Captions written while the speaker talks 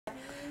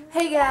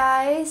Hey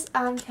guys,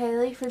 I'm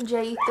Kaylee from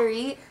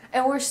J3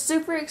 and we're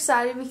super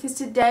excited because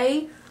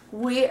today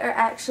we are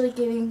actually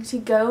getting to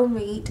go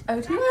meet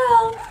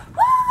OTL.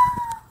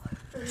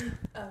 They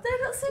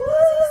don't seem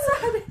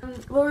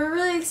excited. Well, we're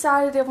really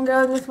excited. I'm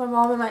going with my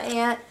mom and my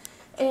aunt,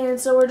 and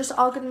so we're just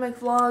all going to make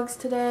vlogs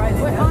today.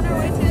 We're on our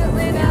way to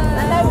Atlanta.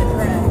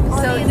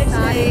 So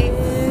excited.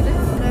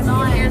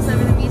 Here's some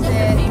of the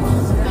music.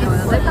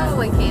 They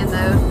probably can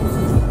though.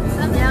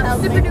 Yeah,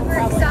 I'm super duper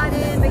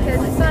excited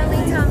because it's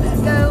finally time to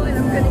go and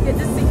I'm going to get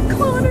to see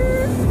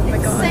Connor,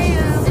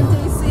 Sam, and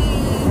DC.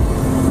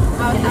 I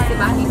was just see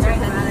my teacher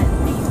about it.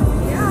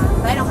 Yeah.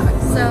 They don't have it.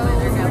 So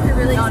we're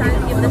really excited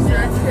to get this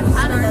trip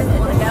started and see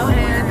what we can do.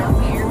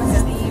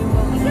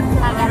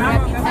 I got a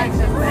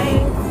reputation.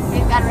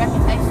 We've got a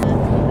reputation.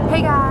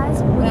 Hey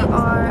guys, we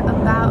are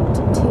about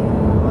to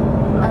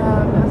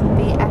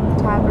be at the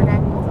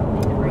Tabernacle.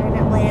 We're in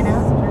Atlanta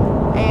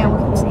and we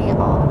can see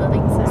all the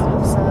buildings and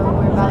stuff, so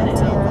we're about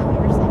to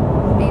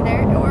be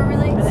there and we're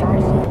really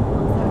excited.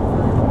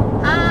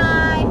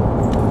 Hi!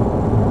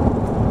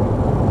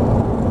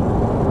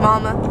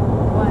 Mama.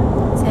 What?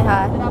 Say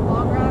hi. Did I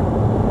vlog right?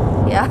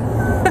 Yeah.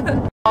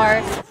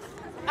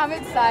 I'm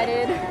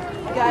excited.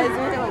 Guys,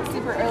 we're going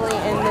super early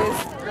and this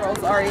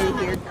girl's already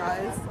here,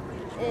 guys.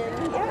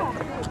 And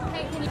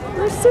yeah.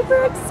 We're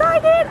super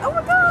excited! Oh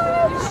my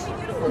gosh!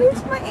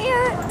 Here's my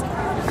aunt!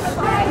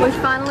 We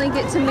finally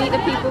get to meet the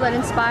people that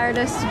inspired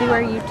us to do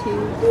our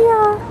YouTube.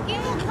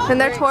 Yeah. And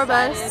their tour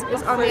bus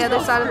is on the other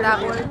side of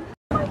that one.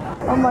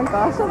 Oh my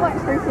gosh, I'm like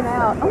freaking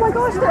out. Oh my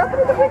gosh, they're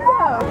opening the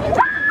window!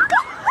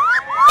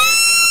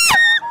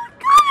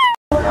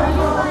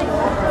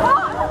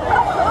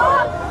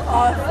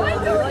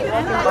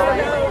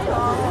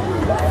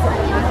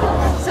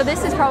 So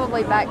this is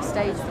probably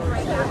backstage.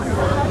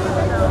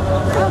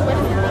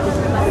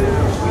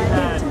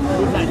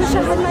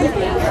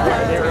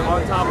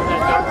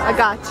 I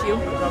got you.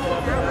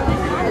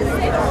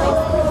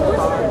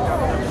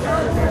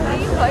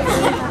 I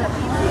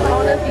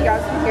don't know if you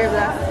guys can hear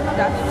that.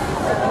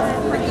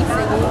 Pretty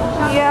singing.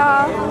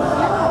 Yeah.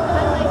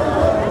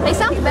 He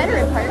sounds better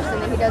in person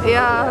than he does in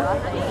Yeah.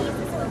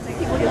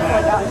 People just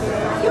like out here.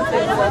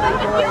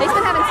 He's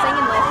been having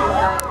singing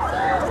lessons.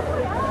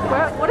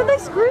 What are they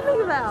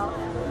screaming about?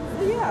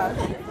 Yeah.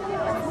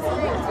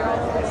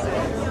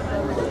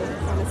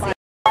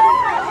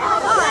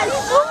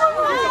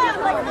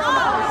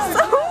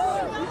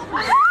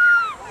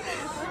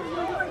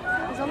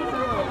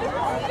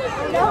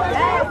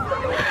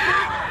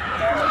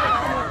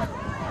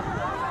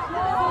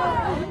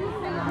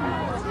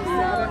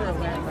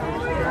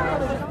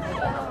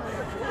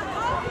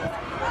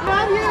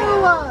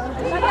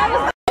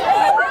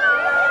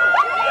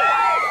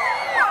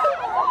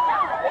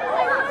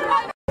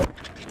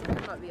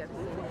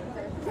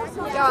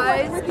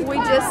 Guys, we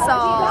just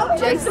saw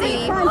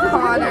JC,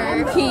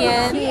 Connor,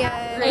 Kian,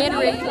 and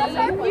Ricky,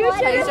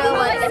 Tasia,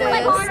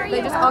 Alexis.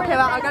 They just all came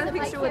out. I got a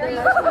picture with her.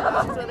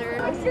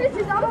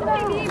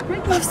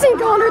 I've seen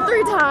Connor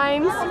 3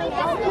 times.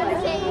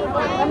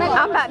 I'm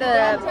about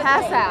to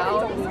pass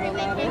out.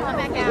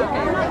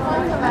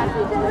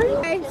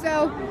 Okay,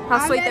 so How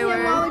sweet I met they him were.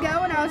 a while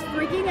ago and I was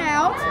freaking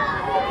out.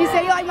 He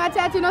said he liked my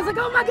tattoo and I was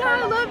like, oh my god,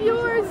 I love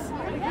yours.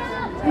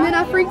 And then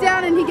I freaked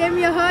out and he gave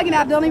me a hug and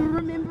I don't even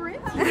remember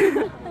it.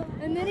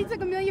 And then he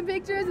took a million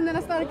pictures and then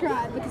I started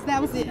crying because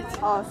that was it.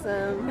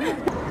 Awesome.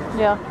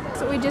 Yeah.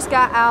 So we just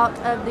got out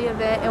of the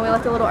event and we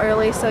left a little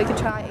early so we could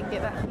try and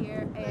get back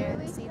here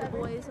and see the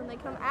boys when they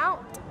come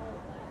out.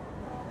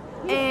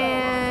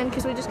 And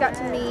because we just got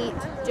to meet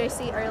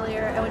JC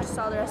earlier and we just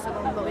saw the rest of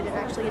them, but we didn't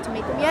actually get to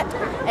meet them yet.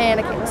 And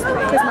I can't sleep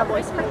because my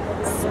voice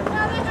hurts.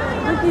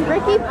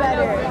 Ricky's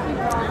better.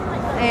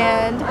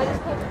 And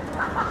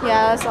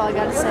yeah, that's all I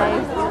gotta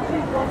say.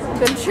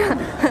 Good try.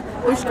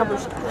 Bushka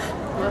bushka.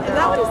 Is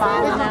that what he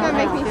said? This is going to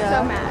make me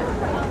so mad.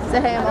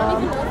 Say hey, Mom.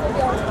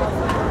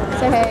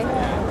 Say hey.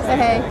 Say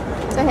hey.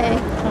 Say hey.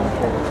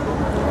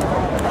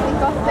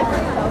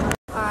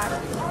 Alright.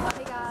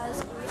 Hey guys,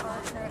 we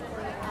are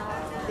currently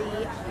at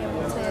the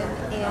Hamilton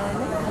Inn.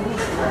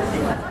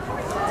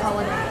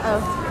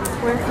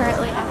 We're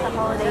currently at the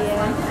Holiday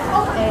Inn.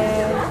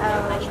 And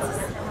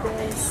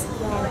this,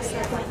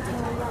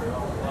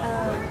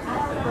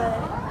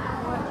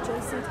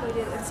 JC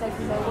tweeted and said,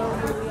 you know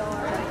where we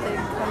are, then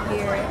come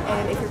here,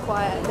 and if you're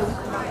quiet, then we'll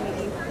come out and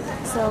meet you.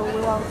 So we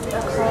walked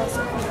across a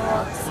few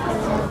blocks,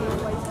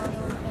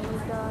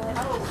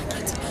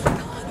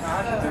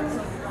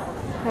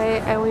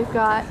 and we've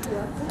got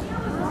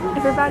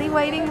everybody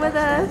waiting with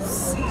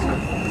us.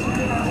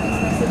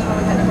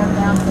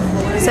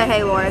 Say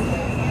hey, Lauren.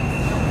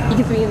 You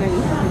can be in there.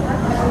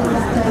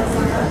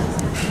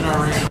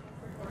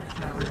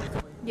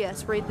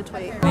 Yes, read the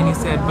tweet. Then he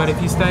said, but if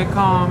you stay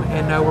calm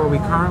and know where we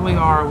currently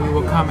are, we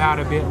will come out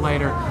a bit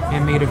later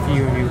and meet a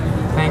few of you.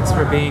 Thanks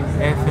for being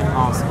effing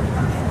awesome.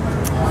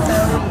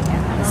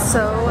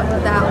 So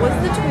that was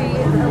the tweet,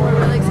 and we're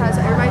really excited.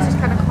 So everybody's just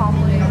kind of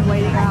calmly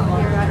waiting out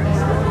here right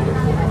now.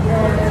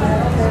 And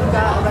we've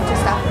got a bunch of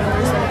staff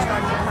members that are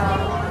starting to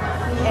come,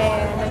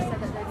 and they said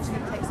that they're just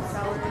going to take some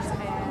photos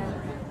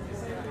and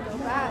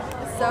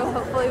So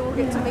hopefully we'll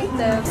get to meet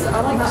them. So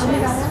I like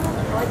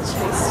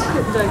Chase.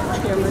 The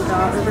camera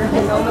got over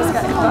and almost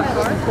got hit by a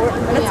car.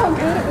 But it's all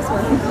good. It was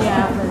working.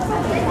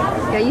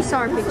 Yeah, you saw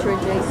our picture of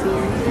JC.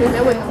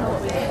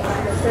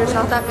 There's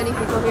not that many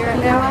people here right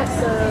now,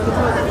 so.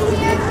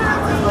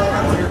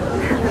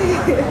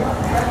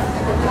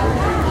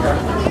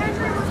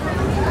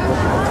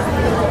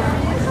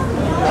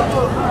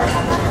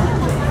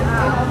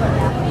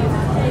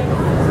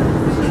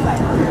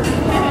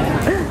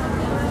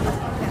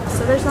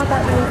 So there's not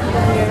that many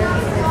people here,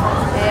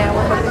 and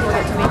we're hoping we'll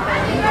get to meet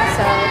them.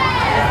 So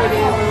if we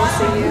do, we will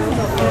see you in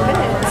a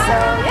minute. So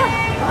yeah.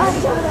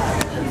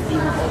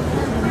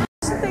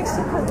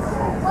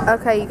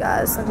 Okay, you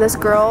guys, this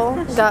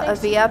girl got a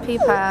VIP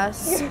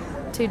pass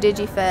to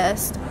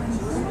DigiFest,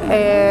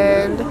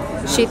 and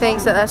she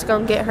thinks that that's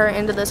gonna get her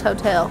into this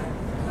hotel.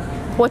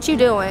 What you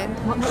doing?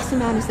 What makes me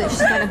mad is that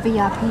she's got a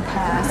VIP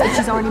pass and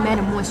she's already met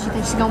him once. She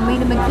thinks she's gonna meet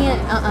him again.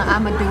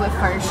 I'm gonna do it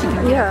first. She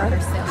can get it for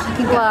herself.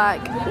 She can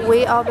Like,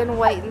 we all been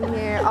waiting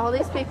here. All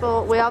these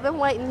people, we all been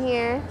waiting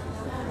here.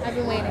 I've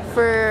been waiting.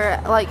 For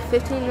like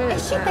 15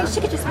 minutes. She thinks she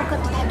could just walk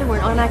up to that door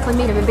and automatically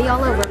meet him and be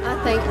all over. I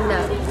think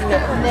no.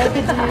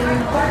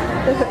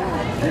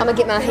 I'm gonna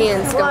get my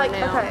hands going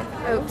now. Okay.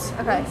 Oops.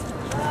 Okay.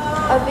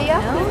 A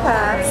VIP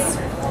pass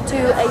to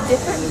a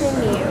different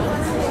venue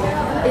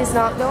is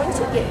not going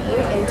to get you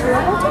into a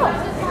hotel.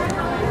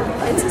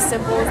 It's as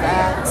simple as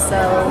that. So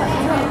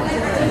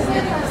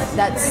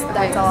that's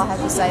all I have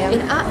to say.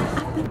 And I've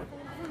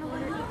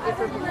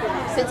been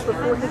since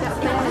before he got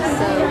famous,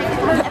 so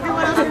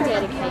everyone else is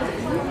dedicated.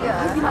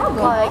 Yeah.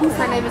 Like,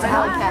 her name is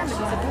Alley Cat. She's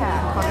a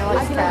cat. Connor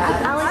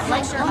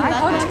likes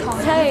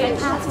cats. Hey, I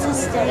have to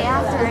stay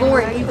after.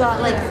 Lauren, you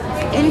got like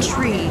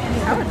entry.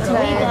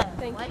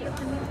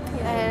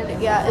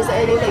 And yeah, is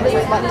there anything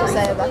you'd like to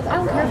say about that?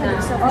 Oh,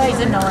 he's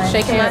annoying.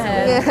 Shaking my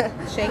head.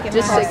 Yeah.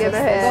 Just shaking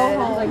her head.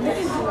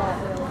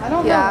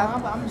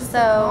 Yeah. So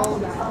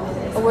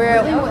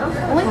we're.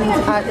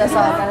 That's all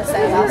I gotta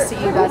say. I'll see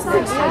you guys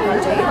next week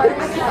on January.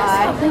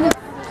 Bye.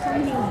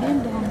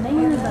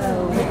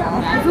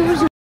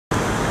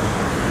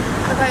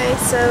 Okay,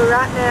 so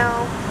right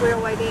now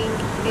we're waiting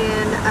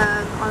in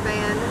our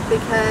van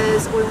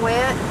because we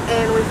went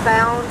and we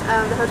found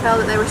the hotel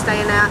that they were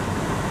staying at,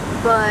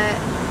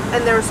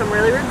 and there were some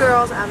really rude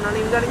girls I'm not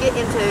even going to get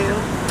into,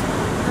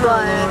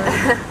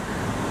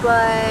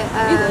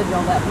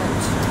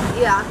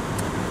 yeah,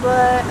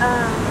 but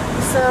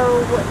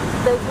so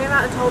they came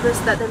out and told us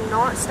that they're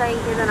not staying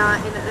here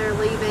tonight and that they're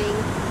leaving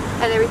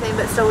and everything,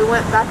 but so we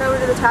went back over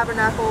to the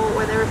Tabernacle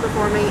where they were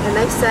performing and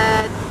they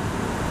said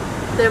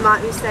they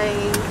might be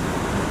staying,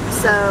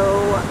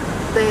 so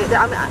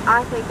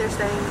I think they're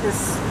staying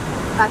because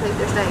I think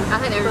they're staying. I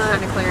think they were trying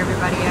to clear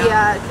everybody out.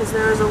 Yeah, because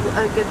there was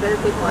a good bit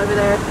of people over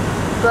there.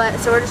 But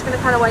so we're just gonna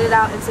kind of wait it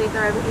out and see if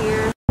they're over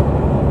here.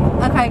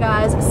 Okay,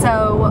 guys.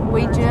 So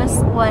we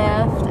just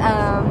left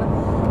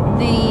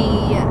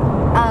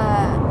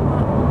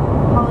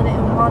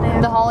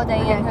the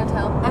Holiday Inn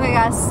Hotel. Okay,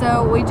 guys.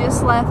 So we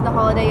just left the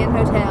Holiday Inn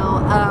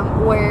Hotel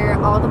where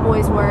all the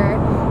boys were,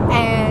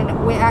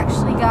 and we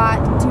actually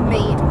got to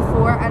meet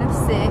 4 out of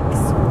 6.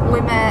 We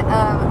met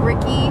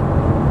Ricky,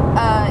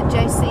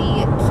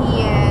 JC,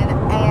 Kian,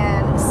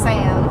 and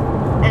Sam.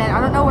 And I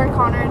don't know where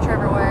Connor and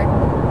Trevor were,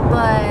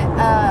 but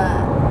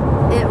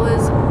it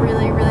was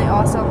really, really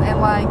awesome. And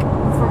like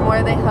from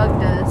where they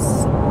hugged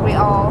us, we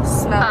all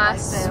smelled like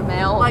them.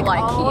 Smell like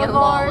all Key and of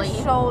our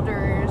Lolly.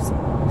 shoulders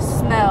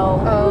smell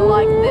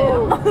like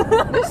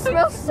them. This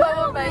smells so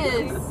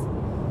amazing.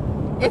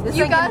 If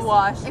you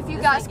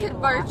guys could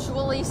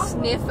virtually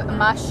sniff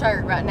my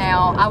shirt right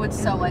now, I would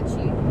so let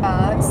you.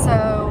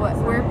 So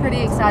we're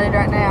pretty excited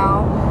right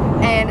now,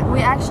 and we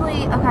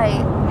actually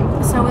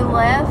so we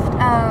left.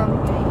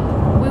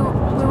 We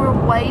were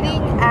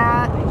waiting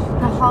at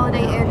the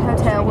Holiday Inn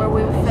Hotel where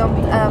we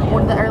filmed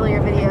one of the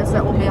earlier videos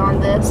that will be on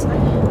this,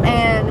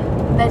 and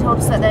they told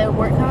us that they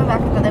weren't coming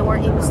back and that they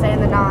weren't even staying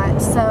the night.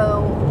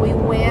 So we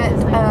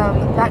went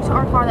back to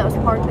our car that was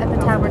parked at the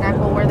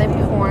Tabernacle where they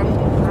performed,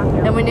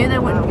 and we knew they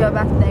wouldn't go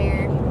back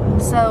there.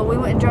 So we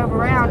went and drove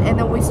around, and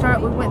then we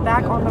went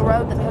back on the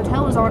road that the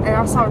hotel was on, and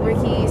I saw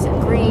Ricky's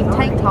green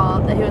tank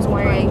top that he was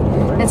wearing.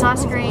 And so I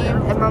screamed,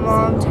 and my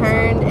mom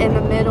turned in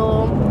the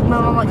middle. My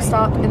mom like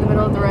stopped in the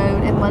middle of the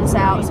road and let us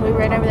out. So we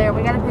ran over there,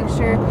 we got a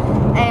picture,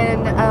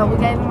 and we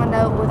gave him a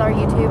note with our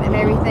YouTube and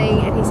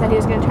everything, and he said he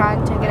was going to try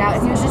and check it out.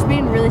 And he was just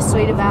being really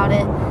sweet about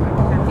it.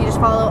 If you just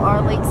follow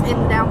our links in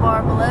the down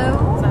bar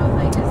below.